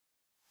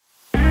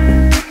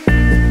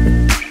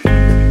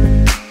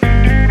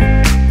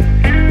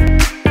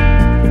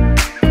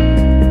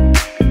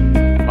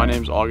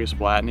August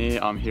Blatney.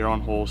 I'm here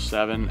on hole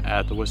 7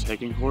 at the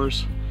Wissahickon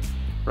course.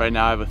 Right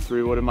now I have a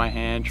 3-wood in my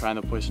hand, trying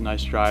to place a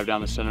nice drive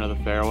down the center of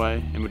the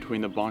fairway, in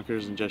between the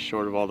bunkers and just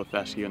short of all the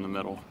fescue in the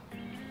middle.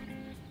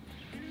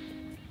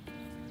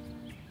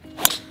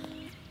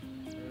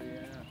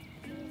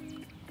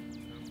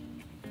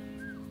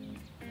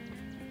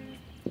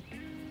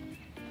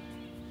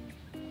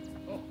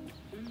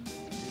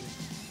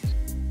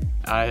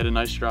 I hit a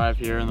nice drive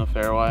here in the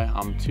fairway.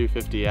 I'm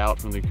 250 out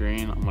from the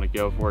green. I'm gonna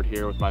go for it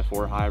here with my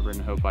 4 hybrid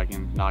and hope I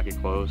can knock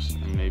it close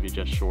and maybe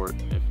just short,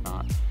 if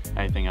not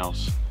anything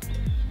else.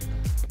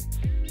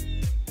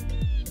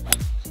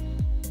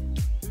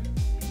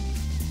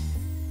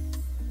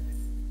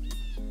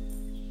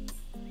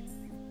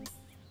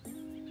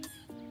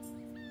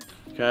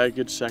 Okay,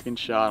 good second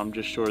shot. I'm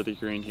just short of the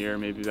green here,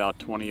 maybe about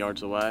 20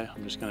 yards away.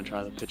 I'm just gonna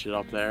try to pitch it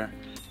up there,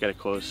 get it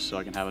close so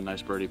I can have a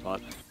nice birdie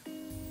putt.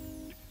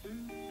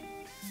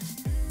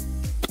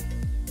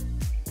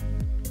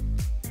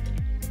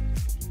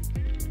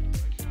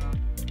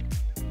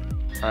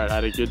 All right, I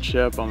had a good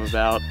chip. I'm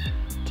about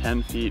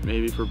 10 feet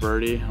maybe for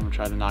birdie. I'm gonna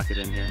try to knock it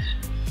in here.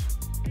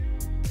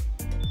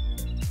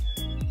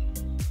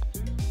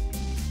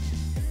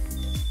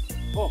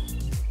 Oh,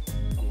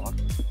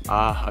 unlucky.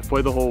 I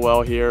played the hole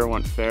well here,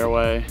 went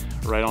fairway,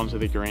 right onto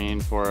the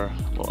green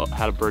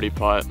had a birdie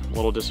putt. A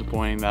little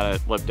disappointing that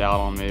it lipped out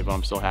on me, but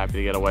I'm still happy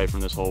to get away from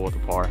this hole with a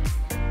par.